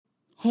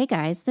Hey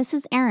guys, this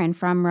is Erin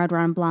from Red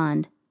Run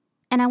Blonde,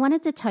 and I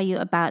wanted to tell you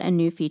about a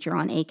new feature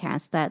on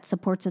Acast that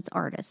supports its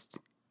artists.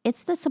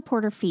 It's the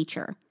supporter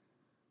feature.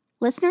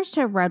 Listeners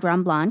to Red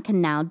Run Blonde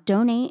can now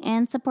donate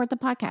and support the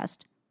podcast.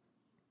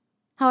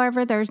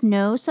 However, there's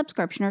no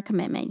subscription or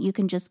commitment. You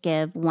can just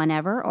give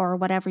whenever or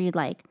whatever you'd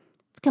like.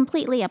 It's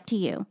completely up to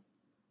you.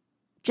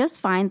 Just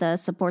find the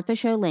Support the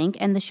Show link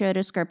in the show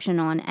description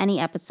on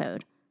any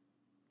episode.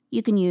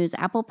 You can use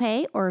Apple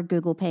Pay or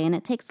Google Pay, and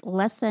it takes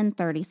less than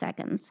 30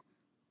 seconds.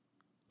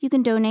 You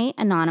can donate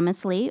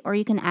anonymously, or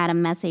you can add a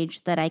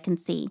message that I can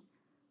see.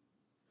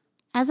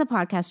 As a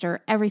podcaster,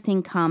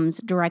 everything comes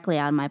directly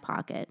out of my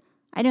pocket.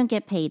 I don't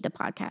get paid to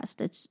podcast.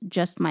 It's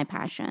just my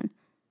passion.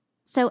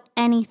 So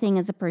anything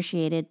is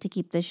appreciated to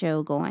keep the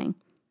show going.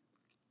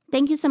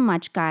 Thank you so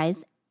much,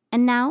 guys.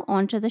 And now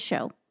on to the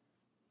show.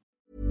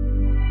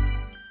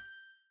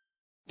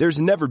 There's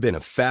never been a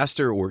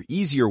faster or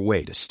easier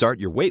way to start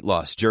your weight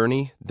loss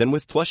journey than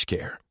with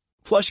PlushCare.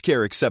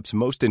 PlushCare accepts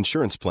most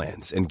insurance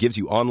plans and gives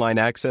you online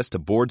access to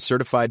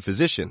board-certified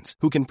physicians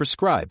who can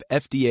prescribe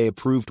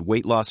FDA-approved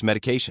weight loss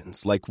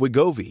medications like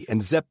Wegovy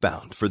and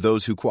Zepbound for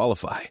those who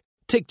qualify.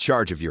 Take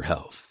charge of your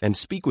health and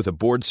speak with a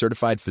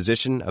board-certified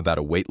physician about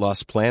a weight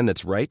loss plan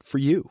that's right for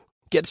you.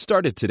 Get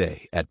started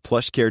today at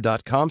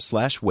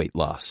plushcare.com/weight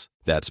loss.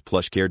 That's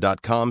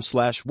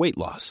plushcare.com/weight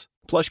loss.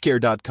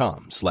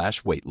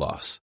 plushcare.com/weight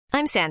loss.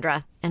 I'm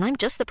Sandra, and I'm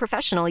just the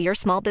professional your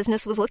small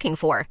business was looking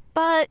for.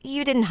 But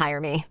you didn't hire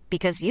me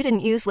because you didn't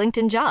use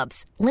LinkedIn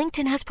Jobs.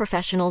 LinkedIn has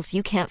professionals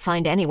you can't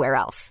find anywhere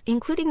else,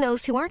 including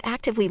those who aren't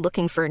actively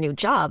looking for a new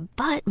job,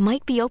 but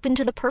might be open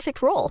to the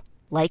perfect role,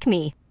 like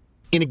me.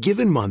 In a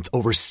given month,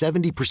 over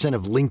 70%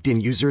 of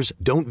LinkedIn users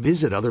don't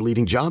visit other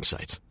leading job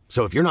sites.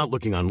 So if you're not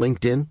looking on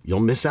LinkedIn, you'll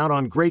miss out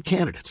on great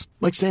candidates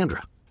like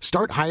Sandra.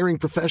 Start hiring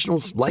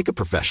professionals like a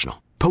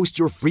professional. Post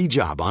your free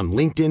job on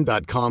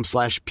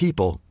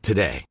linkedin.com/people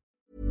today.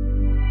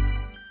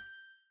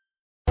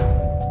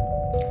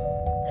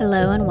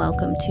 Hello and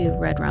welcome to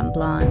Red Run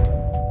Blonde.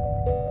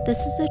 This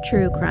is a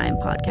true crime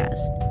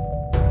podcast.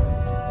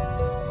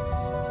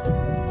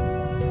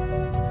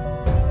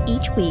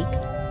 Each week,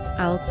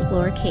 I'll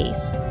explore a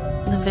case,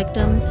 the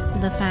victims,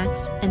 the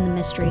facts, and the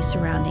mystery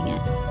surrounding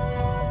it.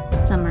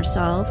 Some are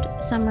solved,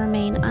 some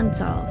remain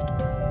unsolved.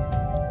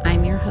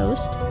 I'm your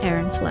host,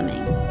 Erin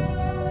Fleming.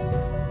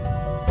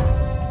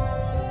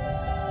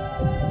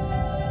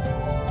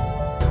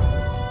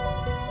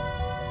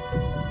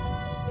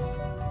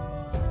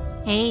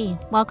 Hey,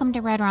 welcome to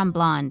Red Run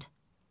Blonde.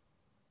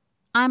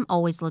 I'm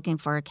always looking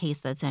for a case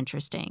that's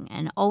interesting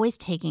and always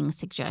taking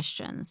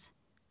suggestions.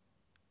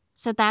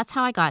 So that's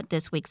how I got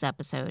this week's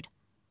episode.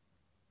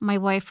 My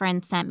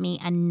boyfriend sent me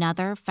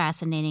another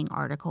fascinating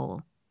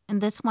article, and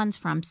this one's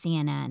from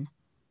CNN.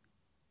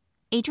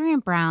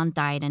 Adrienne Brown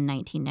died in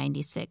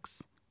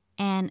 1996,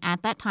 and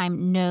at that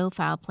time, no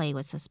foul play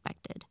was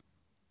suspected.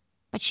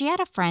 But she had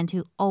a friend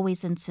who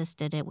always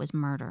insisted it was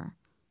murder.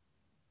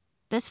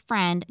 This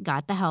friend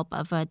got the help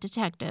of a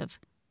detective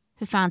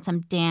who found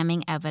some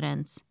damning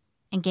evidence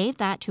and gave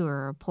that to a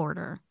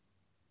reporter.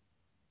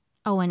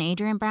 Oh, and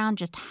Adrienne Brown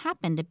just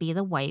happened to be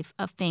the wife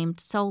of famed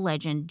soul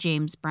legend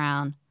James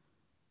Brown.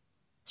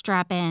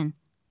 Strap in.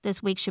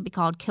 This week should be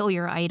called Kill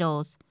Your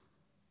Idols.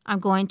 I'm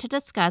going to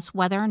discuss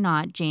whether or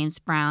not James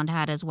Brown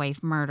had his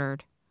wife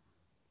murdered.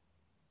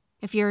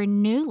 If you're a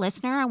new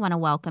listener, I want to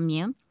welcome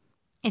you.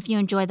 If you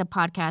enjoy the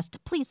podcast,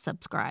 please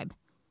subscribe.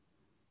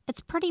 It's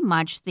pretty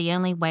much the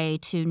only way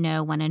to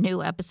know when a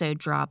new episode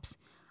drops.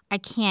 I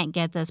can't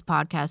get this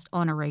podcast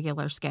on a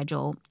regular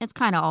schedule. It's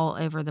kind of all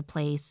over the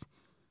place.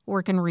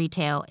 Work in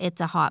retail, it's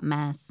a hot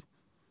mess.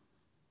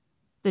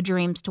 The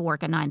dream's to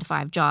work a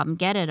 9-to-5 job and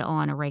get it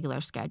on a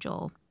regular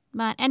schedule.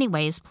 But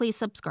anyways, please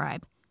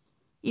subscribe.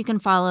 You can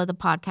follow the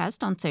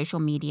podcast on social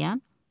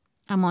media.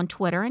 I'm on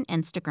Twitter and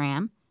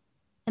Instagram.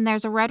 And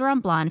there's a Red Run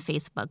Blonde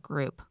Facebook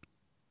group.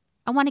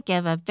 I want to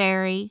give a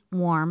very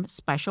warm,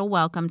 special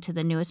welcome to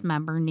the newest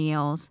member,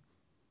 Niels.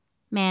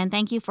 Man,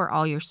 thank you for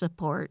all your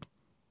support.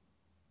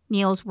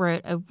 Niels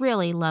wrote a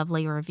really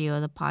lovely review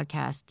of the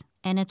podcast,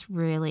 and it's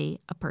really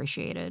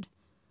appreciated.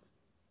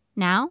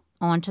 Now,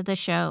 on to the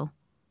show.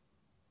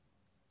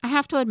 I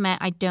have to admit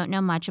I don't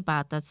know much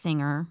about the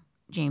singer,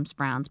 James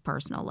Brown's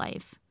personal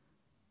life.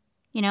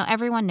 You know,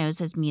 everyone knows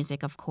his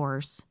music, of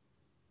course.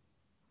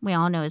 We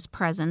all know his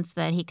presence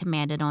that he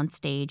commanded on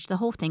stage, the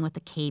whole thing with the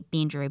cape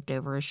being draped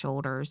over his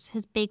shoulders,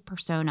 his big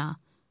persona.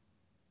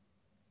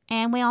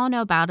 And we all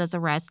know about his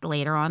arrest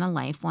later on in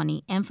life when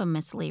he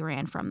infamously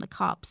ran from the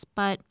cops.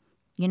 But,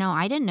 you know,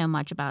 I didn't know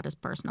much about his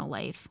personal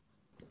life.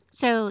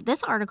 So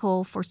this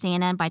article for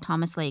CNN by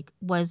Thomas Lake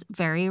was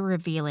very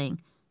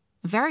revealing,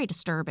 very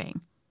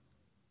disturbing.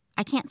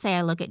 I can't say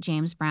I look at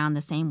James Brown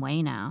the same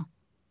way now.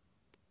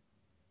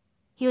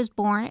 He was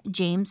born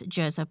James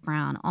Joseph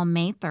Brown on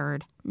May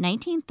 3rd,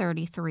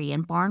 1933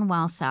 in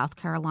Barnwell, South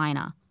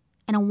Carolina,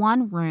 in a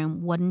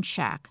one-room wooden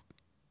shack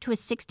to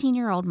his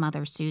 16-year-old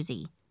mother,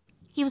 Susie.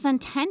 He was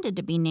intended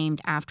to be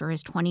named after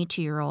his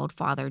 22-year-old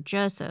father,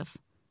 Joseph,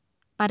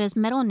 but his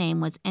middle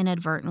name was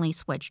inadvertently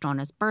switched on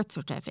his birth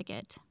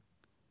certificate.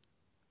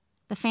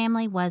 The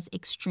family was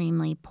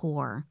extremely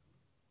poor,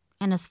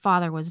 and his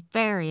father was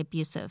very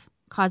abusive,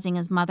 causing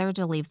his mother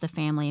to leave the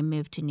family and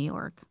move to New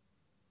York.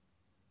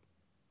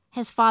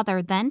 His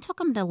father then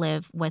took him to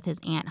live with his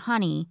Aunt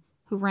Honey,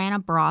 who ran a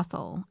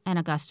brothel in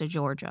Augusta,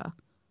 Georgia.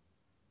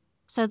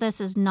 So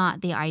this is not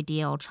the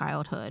ideal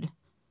childhood.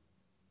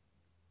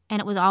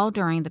 And it was all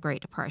during the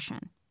Great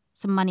Depression,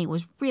 so money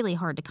was really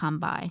hard to come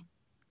by.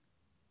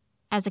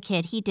 As a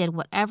kid, he did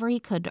whatever he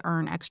could to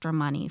earn extra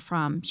money,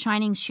 from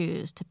shining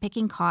shoes to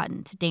picking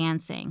cotton to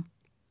dancing.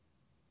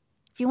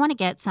 If you want to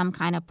get some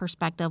kind of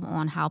perspective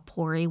on how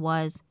poor he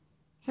was,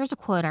 here's a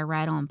quote I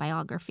read on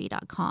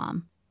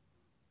biography.com.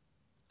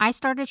 "I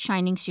started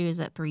shining shoes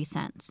at 3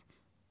 cents,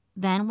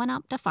 then went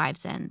up to 5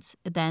 cents,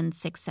 then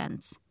 6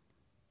 cents.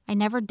 I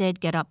never did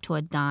get up to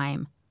a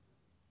dime.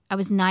 I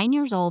was 9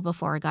 years old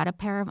before I got a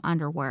pair of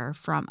underwear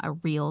from a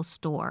real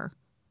store.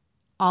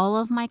 All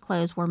of my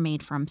clothes were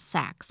made from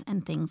sacks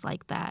and things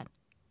like that."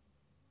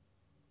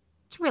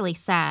 It's really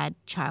sad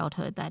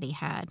childhood that he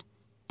had,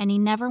 and he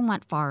never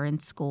went far in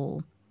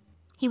school.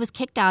 He was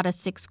kicked out of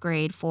 6th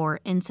grade for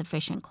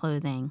insufficient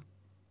clothing.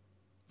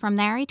 From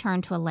there, he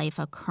turned to a life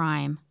of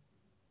crime.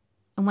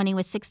 And when he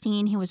was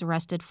 16, he was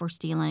arrested for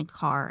stealing a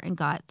car and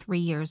got 3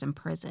 years in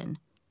prison.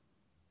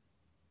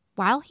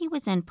 While he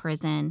was in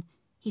prison,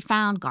 he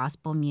found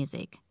gospel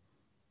music.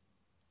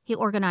 He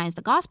organized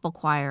a gospel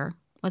choir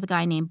with a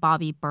guy named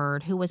Bobby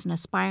Bird, who was an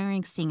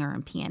aspiring singer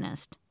and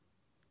pianist.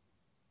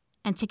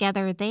 And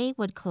together they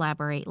would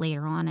collaborate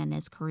later on in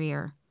his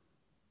career.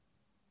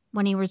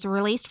 When he was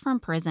released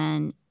from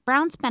prison,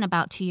 Brown spent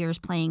about 2 years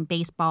playing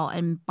baseball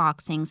and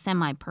boxing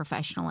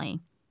semi-professionally.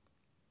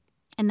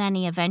 And then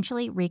he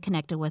eventually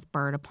reconnected with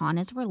Bird upon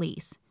his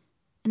release,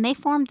 and they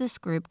formed this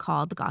group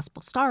called the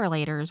Gospel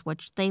Starlighters,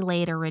 which they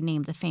later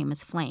renamed the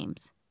Famous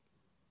Flames.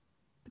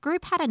 The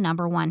group had a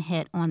 #1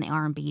 hit on the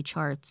R&B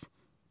charts,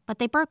 but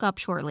they broke up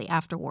shortly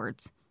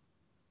afterwards,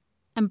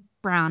 and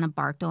Brown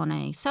embarked on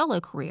a solo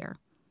career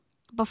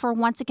before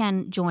once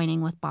again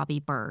joining with Bobby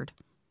Bird.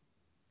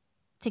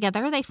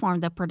 Together, they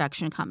formed a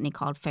production company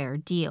called Fair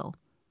Deal,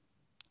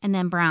 and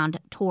then Brown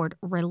toured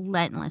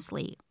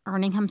relentlessly,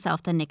 earning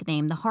himself the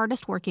nickname the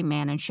hardest working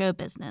man in show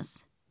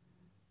business.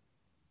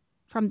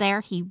 From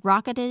there, he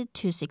rocketed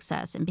to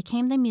success and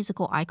became the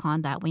musical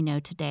icon that we know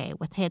today,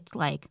 with hits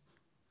like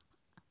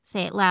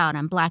Say It Loud,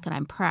 I'm Black and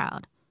I'm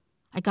Proud,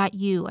 I Got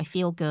You, I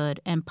Feel Good,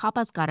 and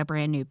Papa's Got a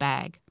Brand New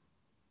Bag.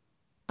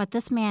 But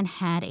this man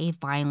had a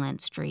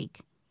violent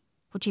streak,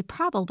 which he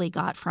probably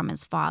got from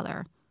his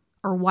father,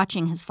 or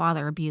watching his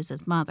father abuse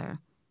his mother.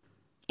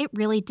 It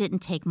really didn't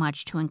take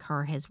much to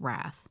incur his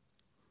wrath.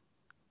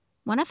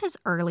 One of his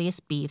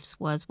earliest beefs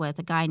was with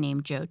a guy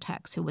named Joe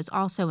Tex, who was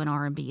also an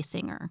R&B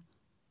singer.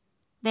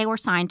 They were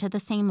signed to the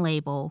same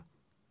label,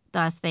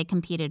 thus they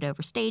competed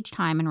over stage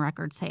time and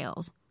record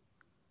sales.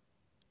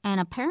 And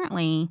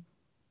apparently,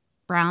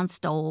 Brown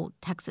stole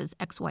Tex's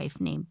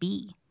ex-wife named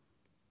Bee.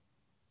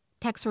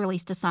 Tex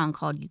released a song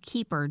called You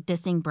Keep Her,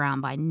 dissing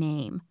Brown by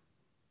name.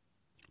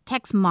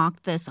 Tex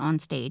mocked this on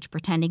stage,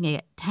 pretending to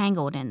get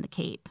tangled in the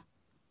cape.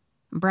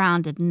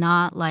 Brown did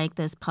not like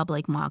this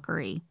public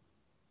mockery.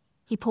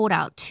 He pulled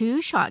out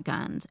 2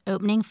 shotguns,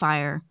 opening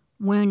fire,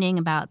 wounding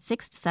about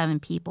 6 to 7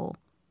 people.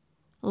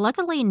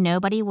 Luckily,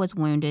 nobody was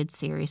wounded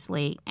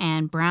seriously,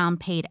 and Brown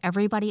paid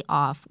everybody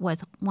off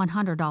with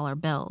 $100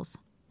 bills.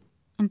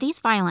 And these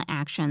violent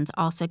actions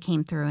also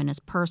came through in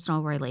his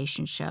personal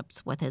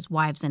relationships with his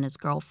wives and his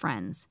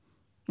girlfriends.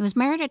 He was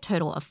married a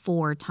total of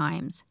 4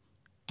 times,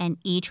 and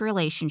each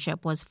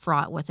relationship was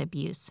fraught with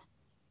abuse.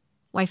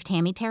 Wife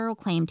Tammy Terrell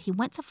claimed he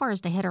went so far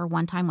as to hit her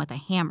one time with a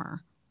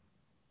hammer.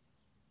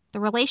 The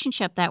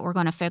relationship that we're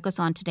going to focus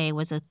on today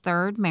was a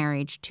 3rd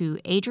marriage to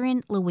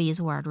Adrienne Louise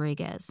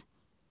Rodriguez.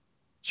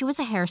 She was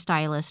a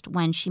hairstylist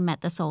when she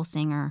met the soul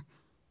singer.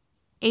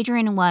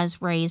 Adrienne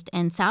was raised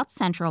in South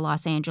Central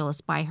Los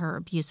Angeles by her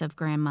abusive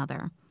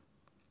grandmother.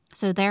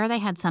 So there they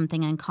had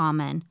something in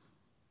common.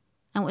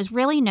 And it was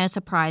really no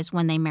surprise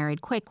when they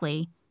married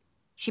quickly.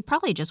 She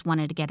probably just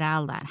wanted to get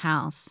out of that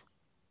house.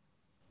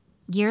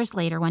 Years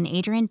later, when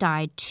Adrienne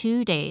died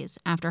 2 days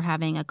after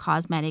having a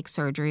cosmetic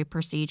surgery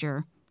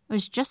procedure, it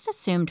was just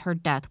assumed her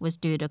death was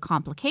due to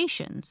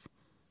complications.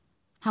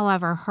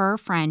 However, her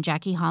friend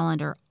Jackie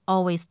Hollander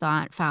always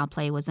thought foul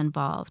play was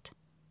involved.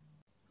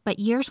 But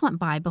years went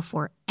by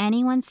before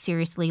anyone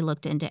seriously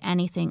looked into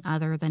anything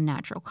other than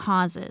natural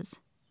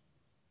causes.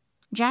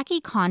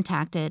 Jackie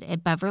contacted a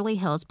Beverly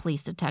Hills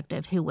police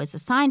detective who was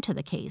assigned to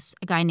the case,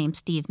 a guy named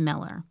Steve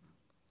Miller.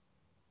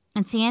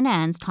 And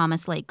CNN's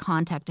Thomas Lake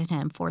contacted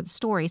him for the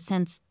story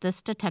since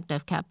this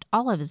detective kept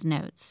all of his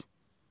notes.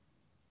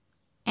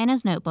 In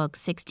his notebook,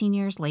 16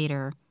 years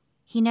later,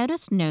 he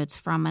noticed notes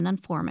from an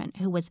informant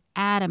who was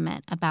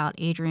adamant about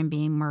Adrienne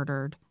being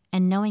murdered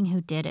and knowing who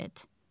did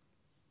it.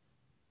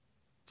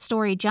 The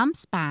story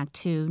jumps back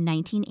to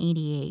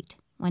 1988,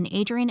 when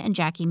Adrienne and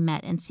Jackie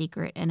met in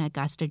secret in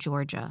Augusta,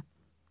 Georgia.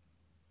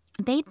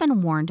 They'd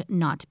been warned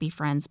not to be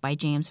friends by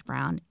James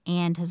Brown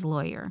and his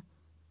lawyer.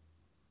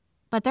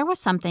 But there was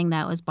something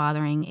that was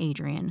bothering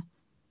Adrienne.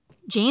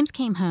 James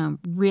came home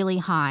really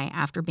high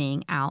after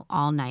being out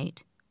all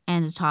night,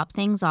 and to top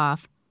things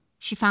off,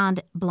 she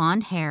found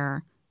blonde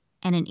hair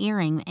and an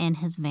earring in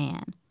his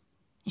van.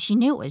 She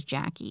knew it was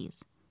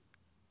Jackie's.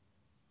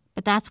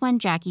 But that's when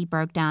Jackie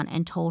broke down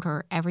and told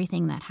her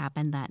everything that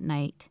happened that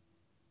night.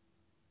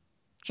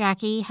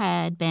 Jackie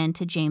had been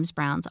to James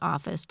Brown's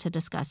office to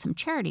discuss some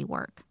charity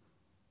work.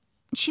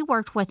 She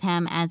worked with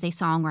him as a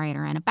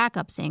songwriter and a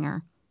backup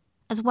singer,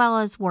 as well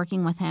as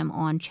working with him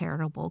on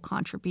charitable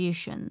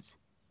contributions.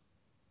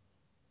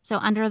 So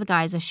under the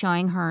guise of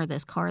showing her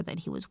this car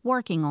that he was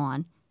working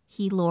on,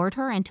 he lured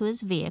her into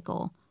his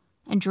vehicle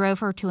and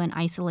drove her to an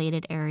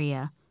isolated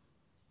area.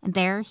 And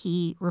there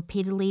he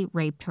repeatedly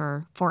raped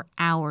her for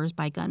hours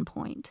by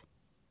gunpoint.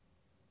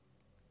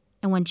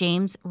 And when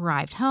James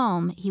arrived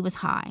home, he was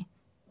high.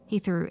 He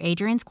threw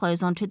Adrian's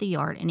clothes onto the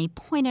yard and he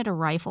pointed a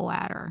rifle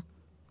at her.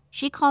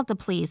 She called the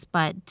police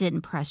but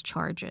didn't press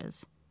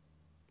charges.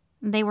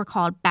 They were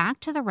called back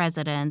to the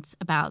residence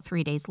about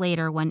 3 days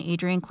later when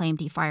Adrian claimed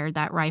he fired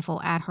that rifle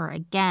at her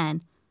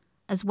again,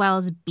 as well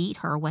as beat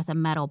her with a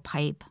metal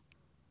pipe.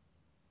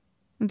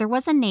 There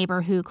was a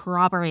neighbor who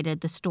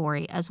corroborated the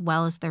story, as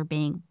well as there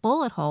being a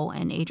bullet hole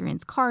in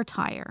Adrian's car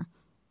tire.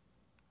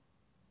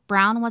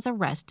 Brown was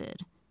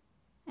arrested,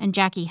 and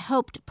Jackie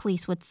hoped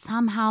police would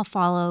somehow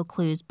follow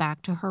clues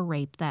back to her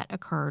rape that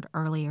occurred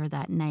earlier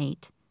that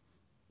night.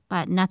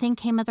 But nothing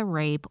came of the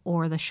rape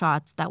or the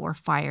shots that were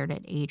fired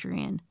at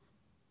Adrian.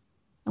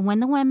 And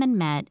when the women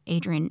met,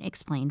 Adrian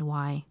explained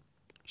why.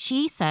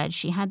 She said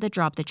she had to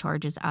drop the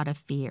charges out of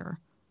fear.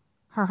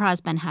 Her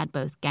husband had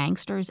both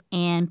gangsters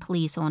and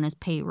police on his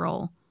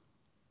payroll.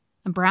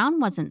 And Brown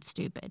wasn't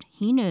stupid.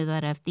 He knew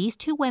that if these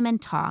two women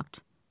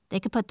talked, they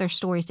could put their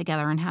stories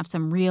together and have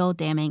some real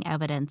damning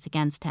evidence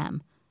against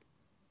him.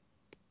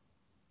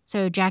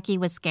 So Jackie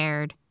was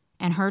scared,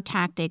 and her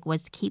tactic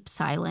was to keep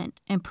silent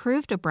and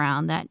prove to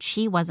Brown that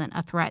she wasn't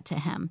a threat to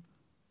him.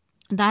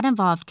 That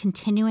involved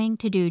continuing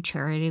to do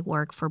charity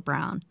work for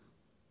Brown,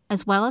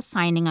 as well as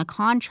signing a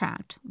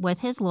contract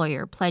with his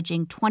lawyer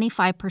pledging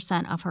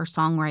 25% of her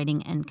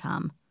songwriting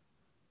income.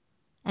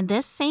 And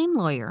this same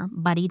lawyer,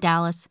 Buddy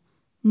Dallas,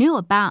 knew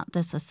about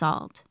this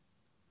assault.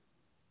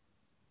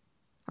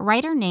 A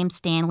writer named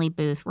Stanley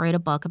Booth wrote a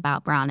book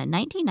about Brown in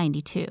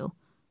 1992,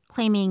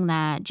 claiming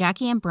that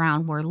Jackie and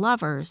Brown were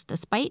lovers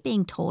despite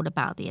being told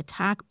about the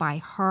attack by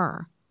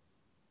her.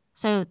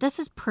 So this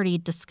is pretty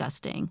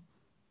disgusting.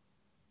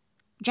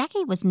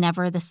 Jackie was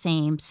never the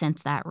same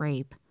since that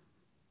rape.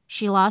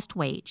 She lost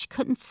weight, she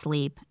couldn't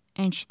sleep,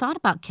 and she thought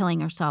about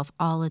killing herself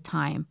all the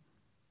time.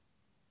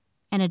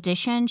 In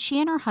addition, she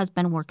and her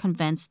husband were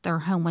convinced their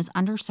home was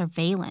under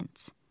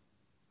surveillance.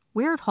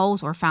 Weird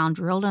holes were found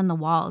drilled in the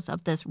walls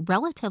of this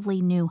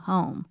relatively new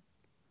home.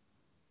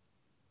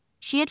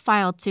 She had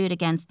filed suit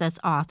against this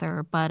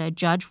author, but a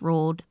judge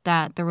ruled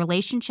that the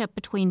relationship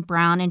between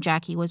Brown and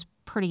Jackie was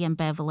pretty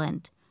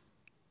ambivalent.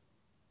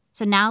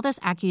 So now this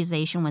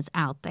accusation was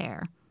out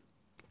there.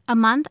 A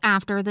month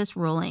after this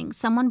ruling,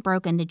 someone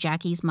broke into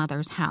Jackie's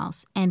mother's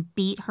house and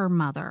beat her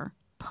mother,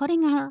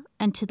 putting her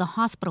into the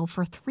hospital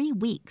for 3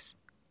 weeks.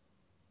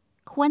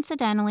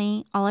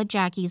 Coincidentally, all of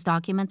Jackie's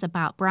documents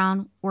about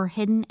Brown were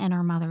hidden in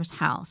her mother's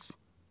house.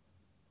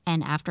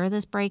 And after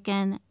this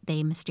break-in,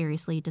 they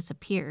mysteriously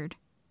disappeared.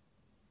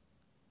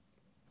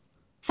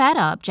 Fed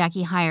up,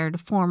 Jackie hired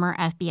former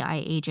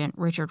FBI agent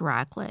Richard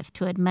Ratcliffe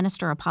to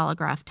administer a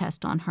polygraph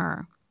test on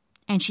her,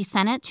 and she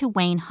sent it to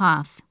Wayne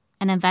Huff,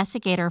 an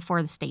investigator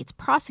for the state's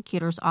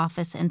prosecutor's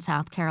office in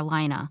South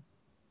Carolina.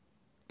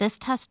 This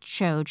test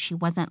showed she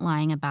wasn't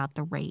lying about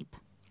the rape.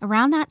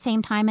 Around that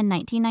same time in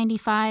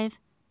 1995,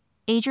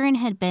 Adrian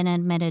had been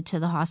admitted to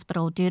the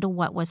hospital due to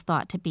what was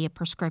thought to be a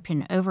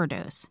prescription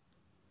overdose.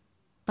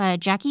 But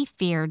Jackie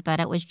feared that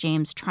it was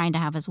James trying to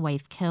have his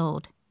wife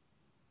killed.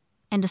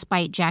 And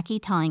despite Jackie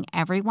telling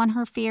everyone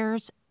her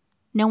fears,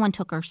 no one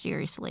took her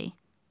seriously.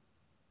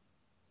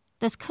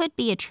 This could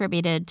be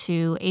attributed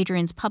to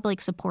Adrian's public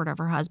support of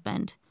her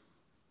husband.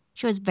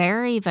 She was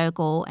very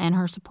vocal in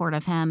her support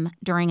of him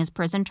during his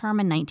prison term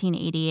in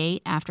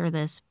 1988 after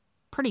this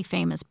pretty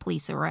famous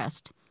police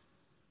arrest.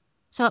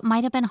 So it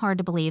might have been hard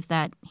to believe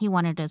that he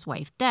wanted his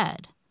wife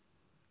dead.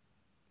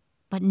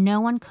 But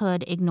no one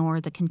could ignore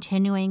the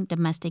continuing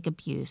domestic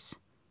abuse.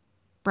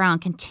 Brown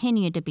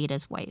continued to beat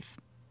his wife,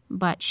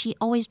 but she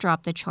always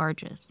dropped the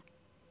charges.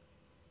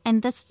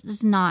 And this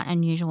is not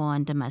unusual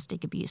in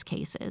domestic abuse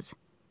cases.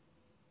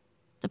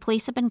 The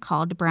police had been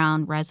called to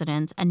Brown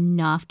residence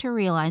enough to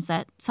realize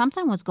that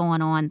something was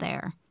going on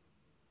there.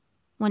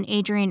 When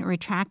Adrian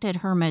retracted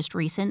her most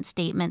recent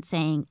statement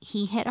saying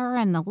he hit her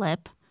in the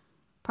lip,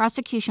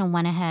 prosecution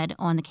went ahead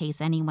on the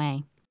case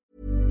anyway.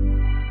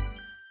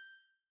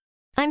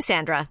 I'm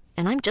Sandra,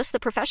 and I'm just the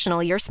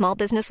professional your small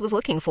business was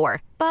looking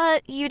for.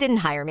 But you didn't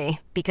hire me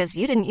because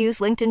you didn't use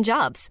LinkedIn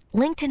Jobs.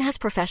 LinkedIn has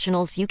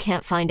professionals you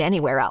can't find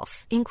anywhere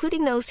else,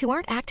 including those who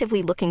aren't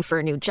actively looking for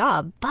a new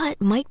job,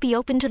 but might be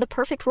open to the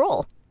perfect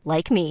role,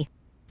 like me.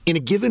 In a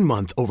given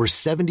month, over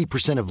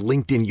 70% of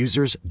LinkedIn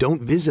users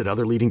don't visit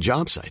other leading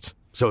job sites.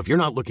 So if you're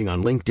not looking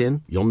on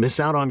LinkedIn, you'll miss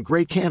out on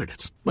great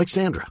candidates like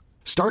Sandra.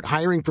 Start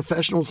hiring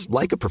professionals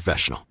like a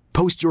professional.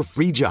 Post your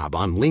free job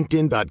on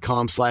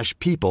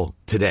linkedin.com/people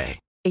today.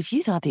 If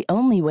you thought the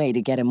only way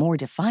to get a more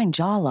defined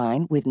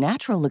jawline with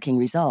natural-looking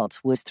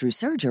results was through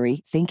surgery,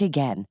 think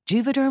again.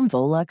 Juvederm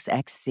Volux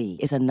XC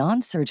is a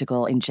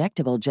non-surgical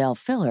injectable gel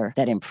filler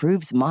that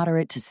improves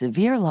moderate to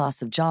severe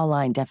loss of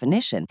jawline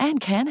definition and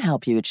can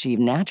help you achieve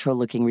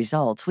natural-looking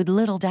results with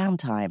little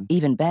downtime.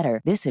 Even better,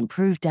 this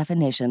improved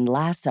definition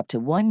lasts up to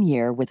 1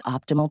 year with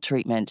optimal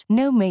treatment.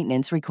 No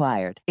maintenance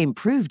required.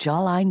 Improve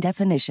jawline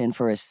definition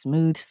for a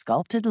smooth,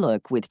 sculpted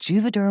look with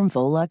Juvederm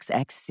Volux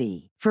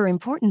XC. For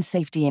important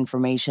safety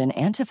information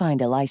and to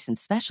find a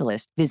licensed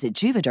specialist, visit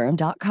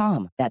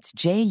Juvederm.com. That's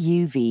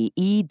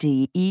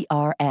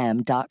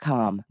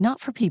Juvederm.com. Not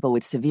for people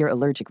with severe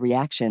allergic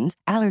reactions,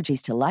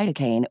 allergies to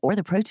lidocaine, or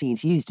the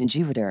proteins used in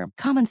Juvederm.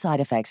 Common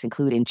side effects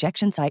include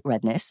injection site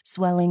redness,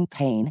 swelling,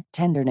 pain,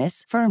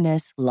 tenderness,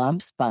 firmness,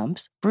 lumps,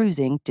 bumps,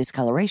 bruising,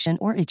 discoloration,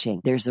 or itching.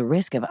 There's a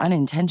risk of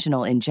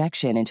unintentional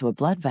injection into a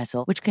blood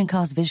vessel, which can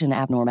cause vision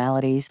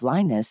abnormalities,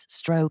 blindness,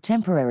 stroke,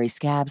 temporary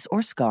scabs,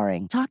 or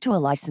scarring. Talk to a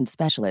licensed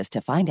specialist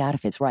to find out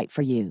if it's right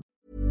for you.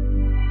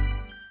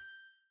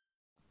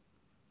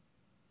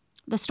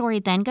 The story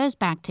then goes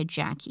back to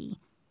Jackie.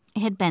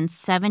 It had been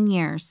 7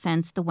 years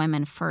since the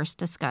women first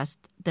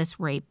discussed this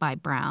rape by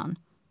Brown.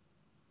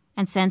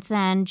 And since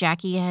then,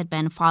 Jackie had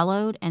been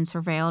followed and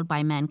surveilled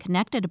by men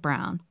connected to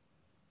Brown.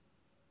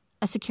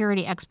 A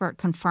security expert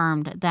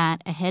confirmed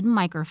that a hidden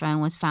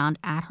microphone was found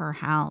at her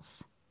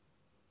house.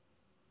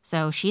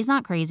 So she's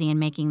not crazy in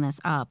making this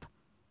up.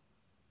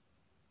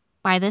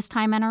 By this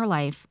time in her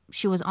life,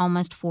 she was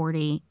almost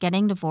 40,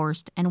 getting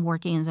divorced, and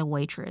working as a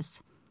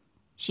waitress.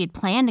 She had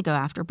planned to go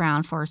after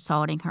Brown for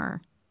assaulting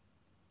her.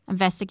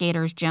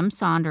 Investigators Jim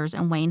Saunders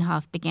and Wayne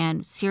Huff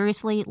began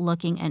seriously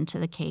looking into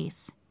the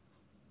case.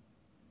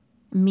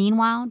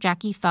 Meanwhile,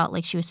 Jackie felt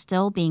like she was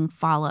still being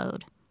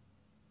followed.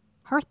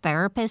 Her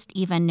therapist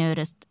even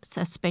noticed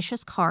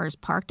suspicious cars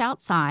parked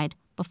outside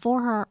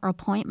before her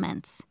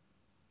appointments.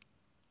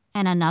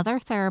 And another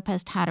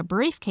therapist had a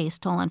briefcase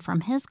stolen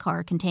from his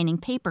car containing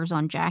papers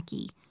on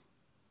Jackie.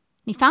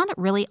 He found it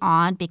really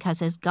odd because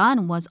his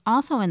gun was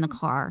also in the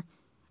car,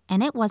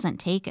 and it wasn't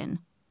taken.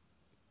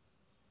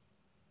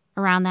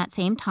 Around that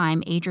same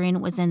time, Adrian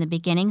was in the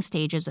beginning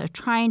stages of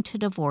trying to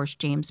divorce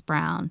James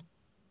Brown.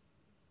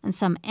 And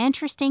some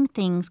interesting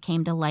things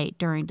came to light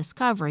during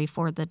discovery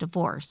for the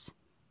divorce.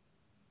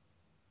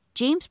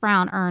 James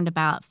Brown earned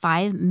about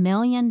 $5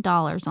 million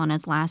on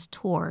his last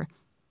tour,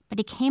 but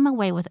he came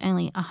away with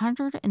only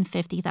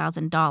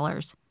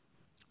 $150,000.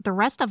 The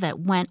rest of it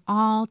went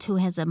all to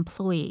his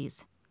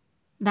employees.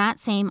 That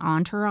same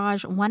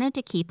entourage wanted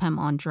to keep him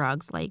on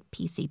drugs like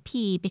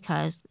PCP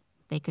because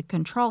they could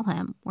control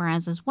him,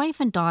 whereas his wife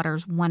and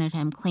daughters wanted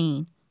him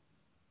clean.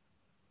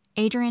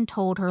 Adrian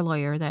told her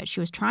lawyer that she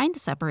was trying to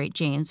separate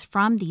James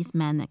from these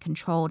men that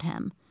controlled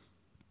him.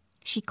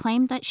 She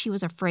claimed that she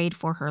was afraid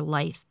for her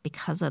life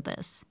because of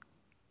this.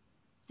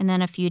 And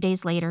then a few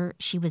days later,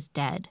 she was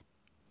dead.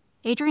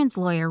 Adrian's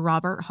lawyer,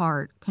 Robert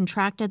Hart,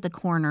 contacted the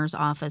coroner's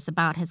office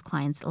about his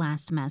client's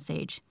last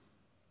message,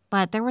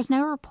 but there was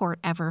no report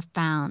ever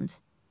found.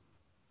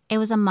 It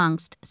was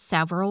amongst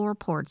several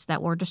reports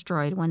that were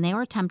destroyed when they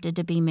were attempted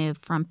to be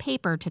moved from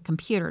paper to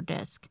computer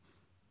disk.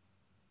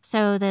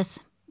 So this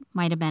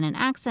might have been an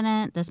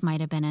accident, this might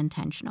have been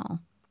intentional.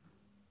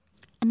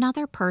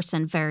 Another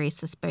person very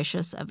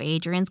suspicious of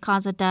Adrian's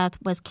cause of death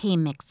was Kay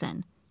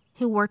Mixon,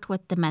 who worked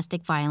with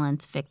domestic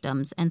violence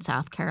victims in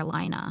South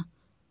Carolina.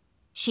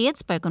 She had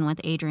spoken with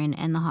Adrian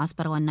in the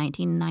hospital in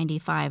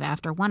 1995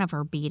 after one of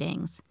her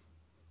beatings.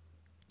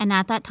 And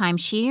at that time,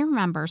 she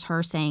remembers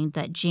her saying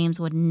that James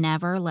would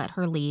never let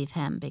her leave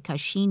him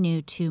because she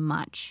knew too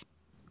much.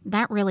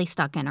 That really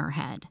stuck in her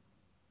head.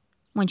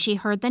 When she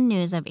heard the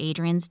news of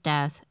Adrian's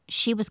death,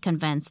 she was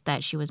convinced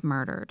that she was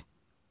murdered.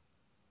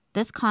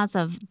 This cause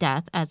of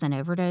death as an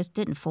overdose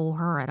didn't fool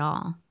her at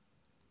all.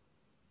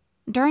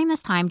 During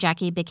this time,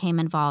 Jackie became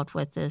involved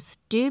with this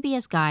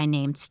dubious guy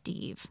named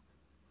Steve.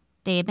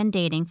 They had been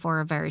dating for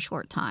a very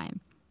short time.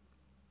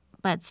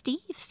 But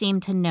Steve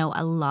seemed to know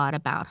a lot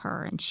about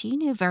her, and she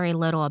knew very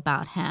little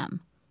about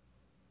him.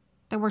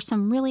 There were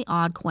some really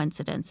odd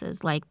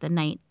coincidences, like the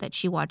night that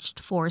she watched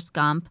Forrest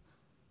Gump,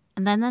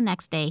 and then the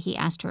next day he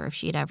asked her if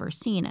she'd ever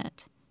seen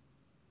it.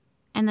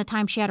 And the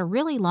time she had a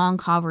really long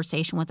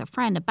conversation with a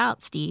friend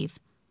about Steve,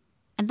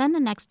 and then the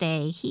next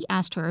day he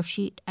asked her if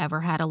she'd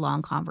ever had a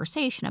long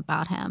conversation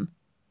about him.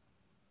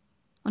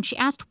 When she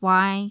asked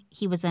why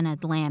he was in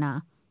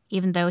Atlanta,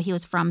 even though he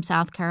was from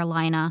South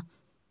Carolina,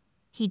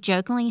 he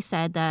jokingly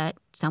said that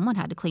someone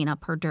had to clean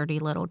up her dirty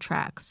little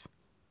tracks.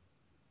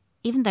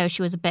 Even though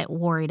she was a bit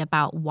worried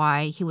about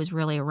why he was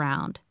really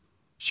around,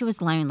 she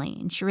was lonely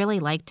and she really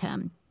liked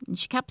him, and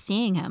she kept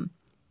seeing him.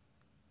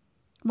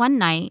 One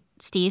night,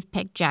 Steve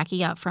picked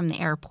Jackie up from the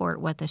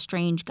airport with a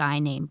strange guy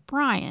named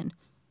Brian,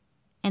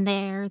 and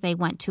there they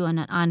went to an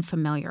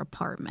unfamiliar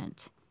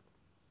apartment.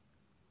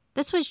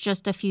 This was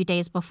just a few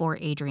days before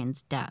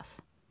Adrian's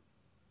death.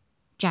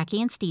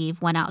 Jackie and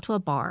Steve went out to a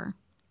bar,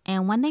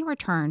 and when they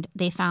returned,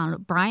 they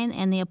found Brian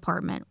in the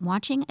apartment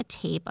watching a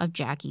tape of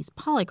Jackie's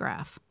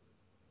polygraph.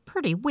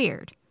 Pretty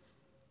weird.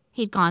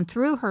 He'd gone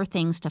through her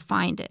things to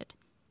find it.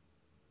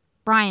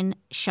 Brian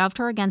shoved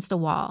her against a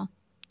wall,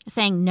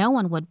 saying no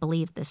one would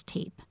believe this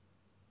tape.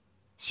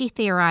 She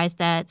theorized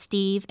that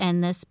Steve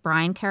and this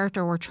Brian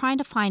character were trying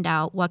to find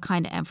out what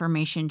kind of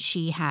information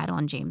she had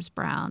on James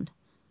Brown.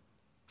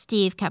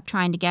 Steve kept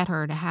trying to get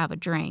her to have a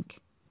drink,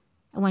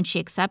 and when she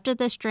accepted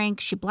this drink,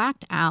 she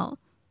blacked out.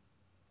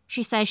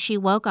 She says she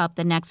woke up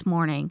the next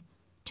morning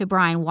to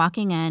Brian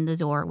walking in the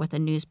door with a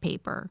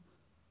newspaper,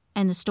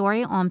 and the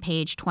story on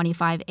page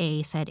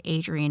 25A said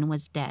Adrian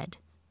was dead.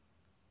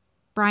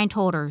 Brian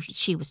told her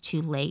she was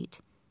too late,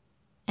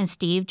 and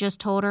Steve just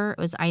told her it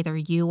was either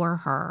you or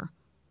her.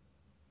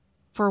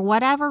 For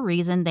whatever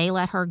reason, they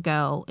let her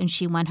go, and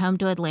she went home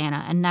to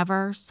Atlanta and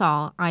never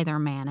saw either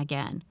man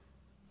again.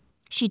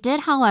 She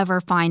did, however,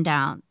 find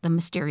out the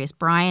mysterious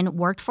Brian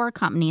worked for a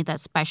company that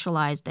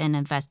specialized in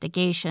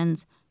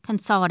investigations,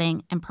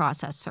 consulting, and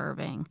process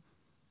serving.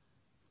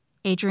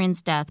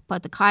 Adrian's death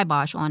put the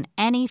kibosh on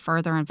any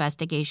further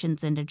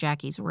investigations into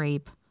Jackie's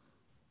rape.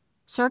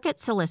 Circuit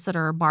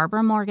solicitor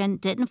Barbara Morgan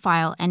didn't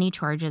file any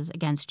charges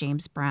against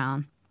James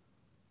Brown.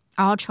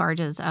 All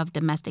charges of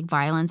domestic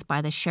violence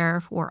by the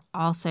sheriff were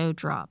also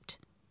dropped.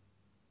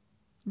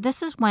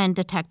 This is when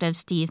Detective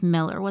Steve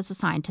Miller was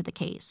assigned to the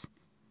case.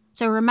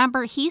 So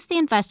remember, he's the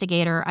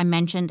investigator I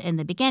mentioned in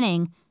the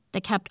beginning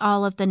that kept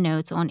all of the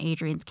notes on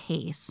Adrian's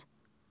case.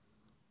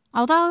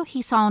 Although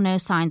he saw no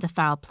signs of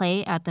foul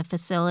play at the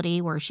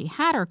facility where she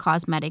had her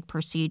cosmetic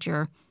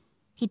procedure,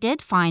 he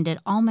did find it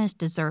almost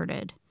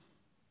deserted.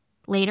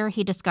 Later,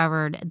 he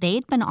discovered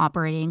they'd been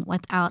operating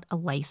without a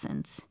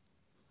license.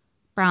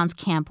 Brown's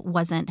camp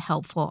wasn't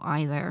helpful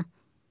either.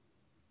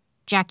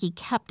 Jackie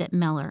kept at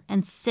Miller,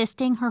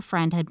 insisting her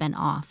friend had been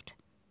offed.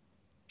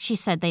 She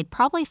said they'd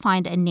probably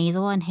find a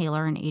nasal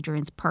inhaler in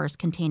Adrian's purse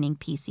containing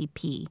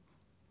PCP.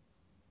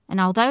 And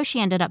although she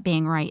ended up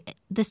being right,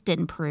 this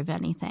didn't prove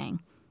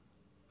anything.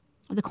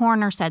 The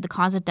coroner said the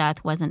cause of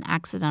death was an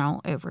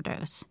accidental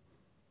overdose.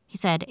 He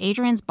said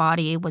Adrian's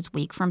body was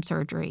weak from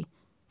surgery,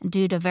 and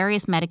due to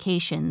various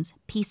medications,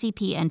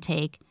 PCP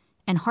intake,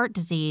 and heart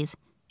disease,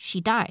 she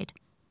died.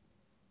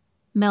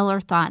 Miller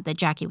thought that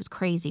Jackie was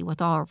crazy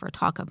with all of her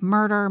talk of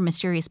murder,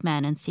 mysterious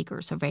men, and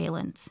secret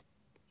surveillance.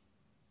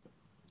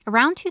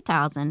 Around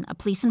 2000, a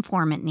police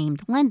informant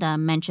named Linda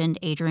mentioned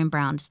Adrian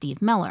Brown to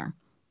Steve Miller.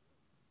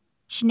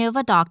 She knew of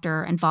a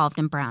doctor involved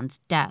in Brown's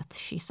death,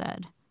 she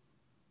said.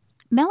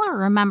 Miller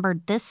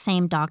remembered this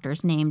same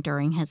doctor's name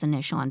during his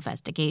initial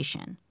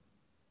investigation,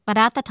 but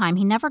at the time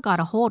he never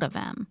got a hold of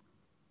him.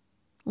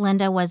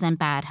 Linda was in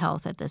bad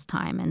health at this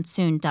time and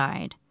soon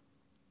died.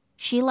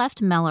 She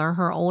left Miller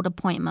her old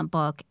appointment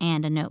book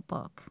and a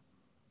notebook.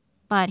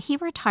 But he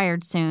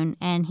retired soon,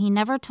 and he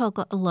never took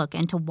a look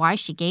into why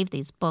she gave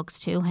these books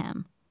to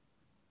him.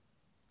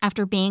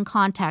 After being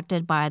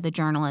contacted by the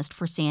journalist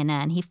for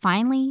CNN, he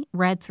finally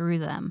read through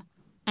them,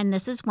 and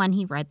this is when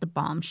he read the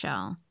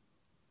bombshell.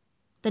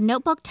 The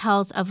notebook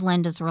tells of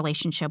Linda's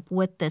relationship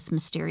with this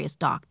mysterious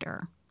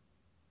doctor.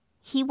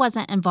 He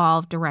wasn't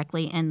involved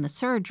directly in the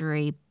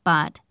surgery,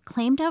 but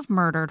claimed to have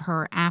murdered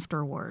her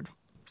afterward.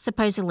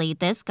 Supposedly,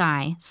 this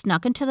guy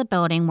snuck into the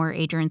building where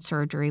Adrian's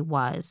surgery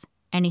was,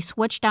 and he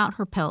switched out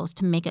her pills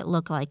to make it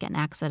look like an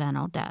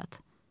accidental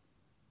death.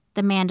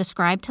 The man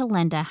described to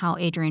Linda how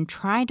Adrian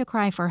tried to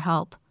cry for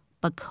help,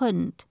 but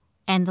couldn't,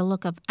 and the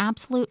look of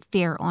absolute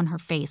fear on her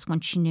face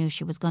when she knew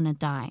she was going to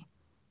die.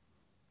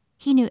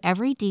 He knew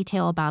every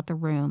detail about the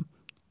room,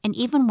 and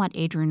even what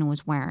Adrian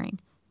was wearing.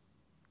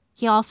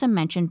 He also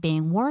mentioned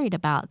being worried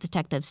about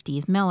Detective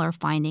Steve Miller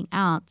finding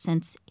out,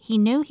 since he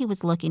knew he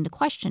was looking to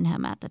question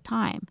him at the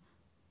time.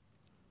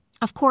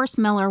 Of course,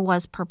 Miller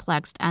was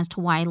perplexed as to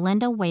why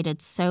Linda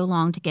waited so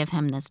long to give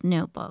him this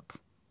notebook,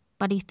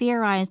 but he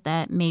theorized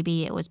that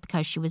maybe it was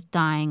because she was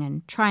dying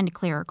and trying to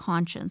clear her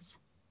conscience.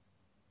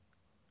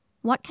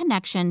 What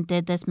connection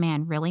did this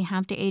man really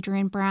have to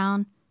Adrian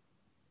Brown?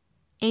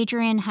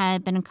 Adrian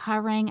had been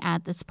covering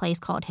at this place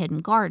called Hidden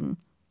Garden,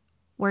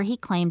 where he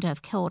claimed to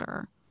have killed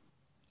her.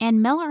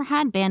 And Miller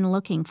had been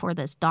looking for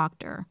this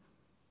doctor.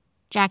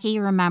 Jackie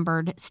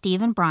remembered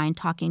Steve and Brian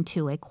talking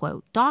to a,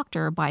 quote,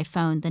 doctor by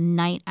phone the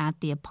night at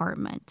the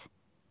apartment.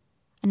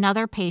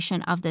 Another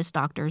patient of this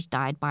doctor's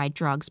died by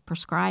drugs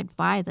prescribed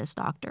by this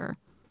doctor.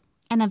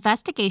 An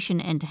investigation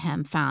into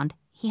him found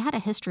he had a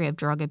history of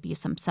drug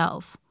abuse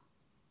himself.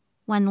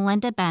 When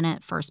Linda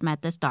Bennett first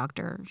met this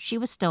doctor, she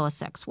was still a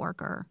sex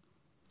worker.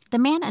 The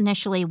man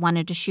initially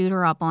wanted to shoot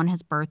her up on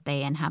his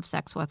birthday and have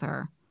sex with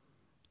her.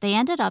 They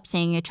ended up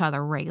seeing each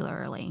other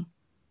regularly.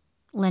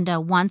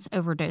 Linda once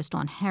overdosed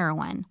on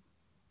heroin,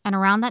 and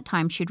around that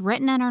time she'd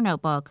written in her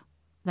notebook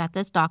that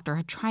this doctor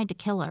had tried to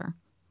kill her.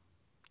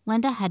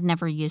 Linda had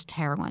never used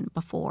heroin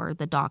before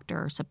the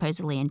doctor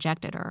supposedly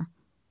injected her.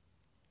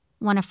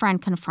 When a friend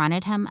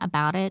confronted him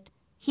about it,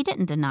 he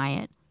didn't deny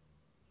it.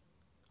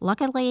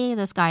 Luckily,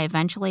 this guy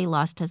eventually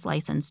lost his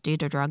license due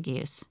to drug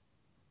use.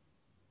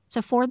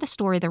 So for the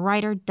story, the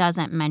writer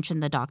doesn't mention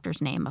the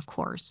doctor's name, of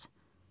course.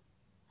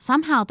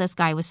 Somehow this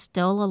guy was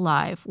still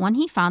alive when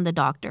he found the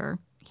doctor.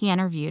 He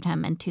interviewed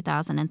him in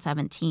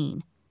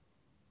 2017.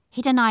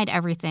 He denied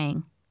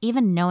everything,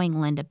 even knowing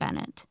Linda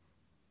Bennett.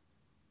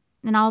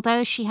 And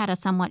although she had a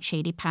somewhat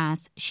shady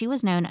past, she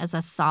was known as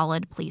a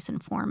solid police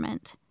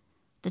informant.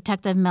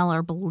 Detective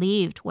Miller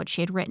believed what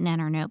she had written in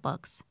her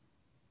notebooks.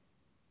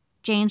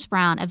 James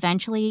Brown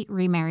eventually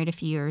remarried a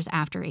few years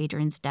after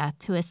Adrian's death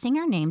to a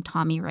singer named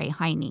Tommy Ray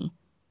Heine.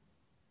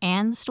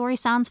 And the story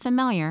sounds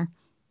familiar.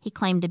 He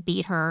claimed to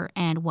beat her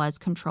and was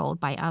controlled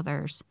by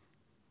others.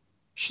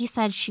 She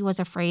said she was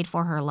afraid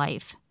for her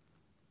life.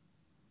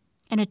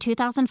 In a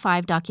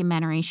 2005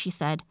 documentary, she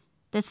said,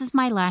 "This is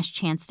my last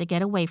chance to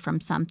get away from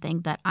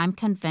something that I'm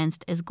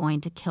convinced is going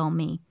to kill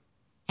me,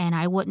 and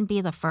I wouldn't be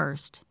the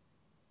first."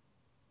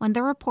 When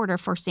the reporter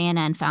for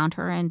CNN found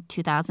her in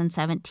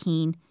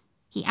 2017,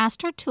 he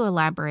asked her to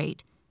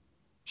elaborate.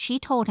 She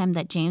told him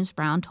that James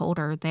Brown told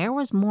her there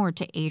was more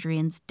to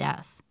Adrian's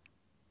death.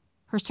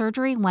 Her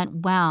surgery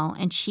went well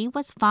and she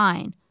was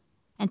fine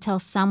until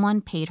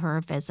someone paid her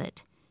a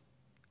visit.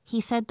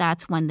 He said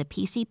that's when the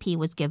PCP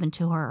was given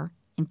to her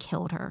and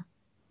killed her.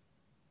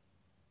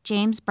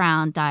 James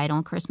Brown died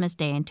on Christmas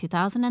Day in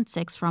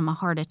 2006 from a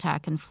heart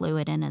attack and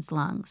fluid in his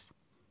lungs.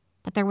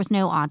 But there was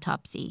no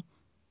autopsy.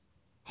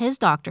 His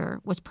doctor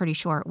was pretty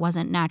sure it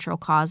wasn't natural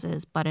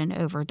causes, but an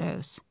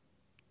overdose.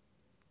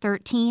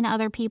 13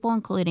 other people,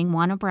 including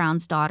one of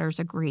Brown's daughters,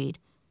 agreed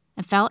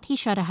and felt he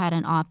should have had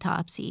an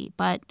autopsy,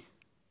 but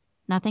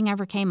nothing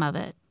ever came of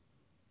it.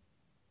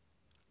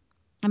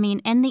 I mean,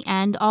 in the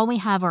end, all we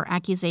have are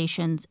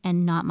accusations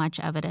and not much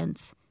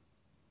evidence.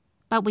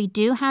 But we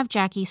do have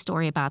Jackie's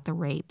story about the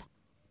rape,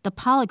 the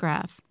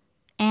polygraph,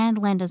 and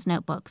Linda's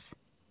notebooks.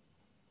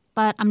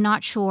 But I'm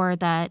not sure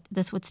that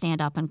this would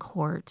stand up in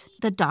court.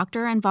 The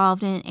doctor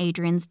involved in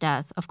Adrian's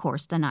death, of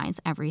course, denies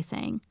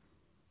everything.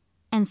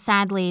 And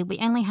sadly, we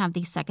only have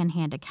these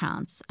secondhand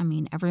accounts. I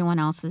mean, everyone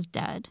else is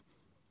dead.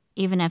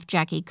 Even if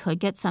Jackie could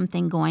get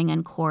something going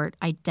in court,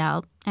 I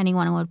doubt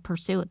anyone would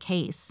pursue a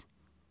case.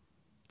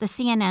 The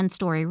CNN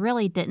story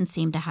really didn't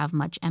seem to have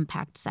much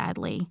impact,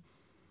 sadly.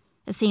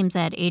 It seems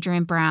that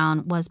Adrian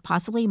Brown was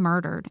possibly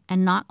murdered,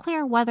 and not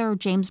clear whether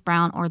James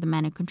Brown or the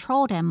men who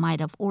controlled him might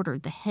have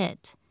ordered the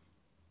hit.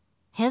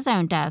 His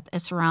own death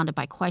is surrounded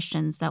by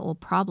questions that will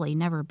probably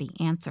never be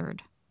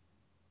answered.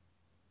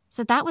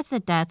 So that was the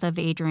death of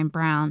Adrian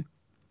Brown.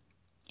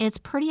 It's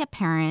pretty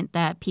apparent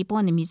that people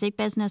in the music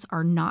business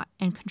are not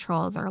in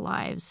control of their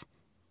lives.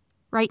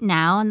 Right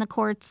now in the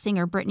courts,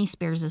 singer Britney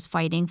Spears is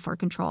fighting for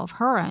control of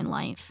her own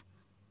life.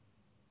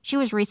 She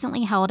was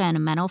recently held in a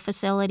mental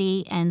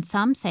facility, and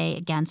some say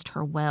against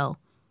her will.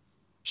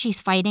 She's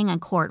fighting in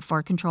court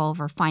for control of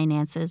her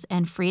finances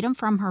and freedom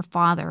from her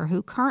father,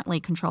 who currently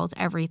controls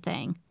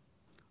everything.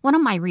 One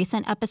of my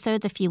recent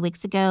episodes a few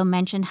weeks ago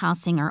mentioned how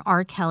singer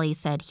R. Kelly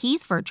said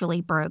he's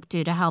virtually broke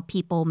due to how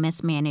people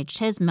mismanaged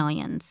his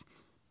millions.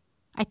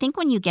 I think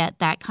when you get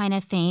that kind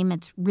of fame,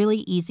 it's really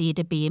easy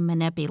to be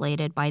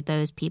manipulated by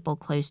those people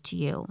close to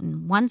you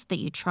and ones that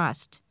you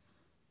trust.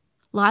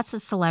 Lots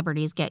of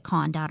celebrities get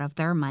conned out of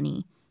their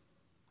money.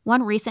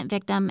 One recent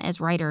victim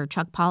is writer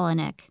Chuck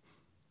Palahniuk.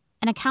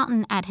 An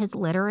accountant at his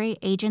literary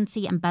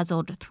agency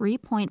embezzled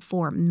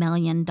 $3.4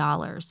 million,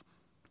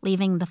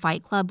 leaving the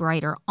Fight Club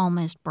writer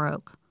almost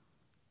broke.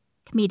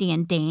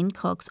 Comedian Dane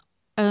Cook's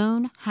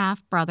own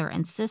half-brother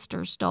and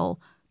sister stole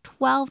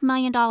 $12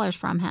 million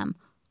from him,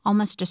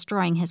 almost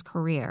destroying his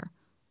career.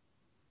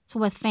 So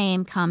with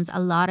fame comes a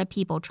lot of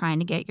people trying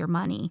to get your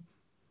money.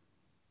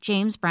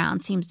 James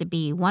Brown seems to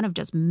be one of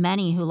just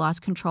many who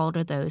lost control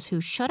to those who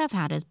should have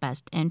had his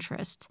best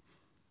interest.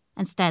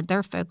 Instead,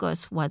 their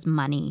focus was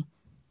money.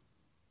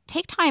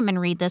 Take time and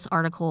read this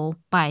article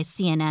by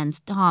CNN's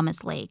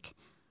Thomas Lake.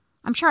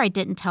 I'm sure I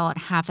didn't tell it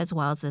half as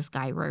well as this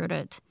guy wrote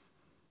it.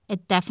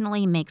 It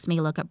definitely makes me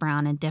look at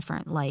Brown in a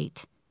different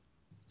light.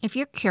 If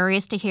you're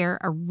curious to hear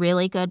a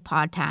really good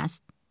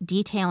podcast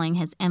detailing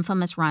his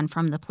infamous run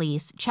from the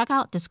police, check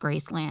out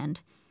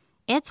Disgraceland.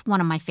 It's one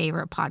of my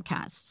favorite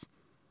podcasts.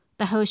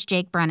 The host,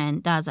 Jake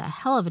Brennan, does a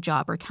hell of a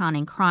job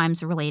recounting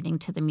crimes relating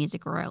to the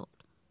music world.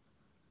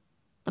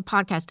 The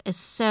podcast is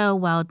so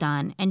well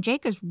done, and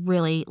Jake is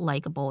really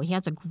likable. He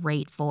has a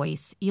great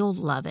voice. You'll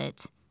love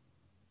it.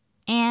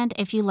 And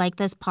if you like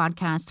this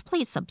podcast,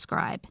 please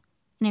subscribe.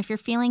 And if you're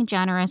feeling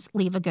generous,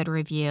 leave a good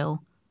review.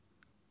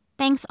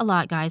 Thanks a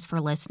lot, guys,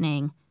 for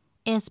listening.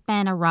 It's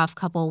been a rough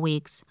couple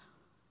weeks.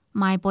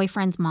 My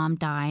boyfriend's mom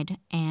died,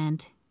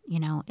 and,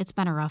 it's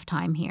been a rough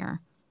time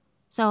here.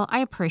 So I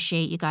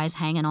appreciate you guys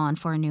hanging on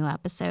for a new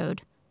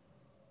episode.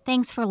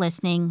 Thanks for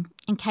listening,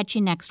 and catch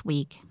you next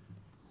week.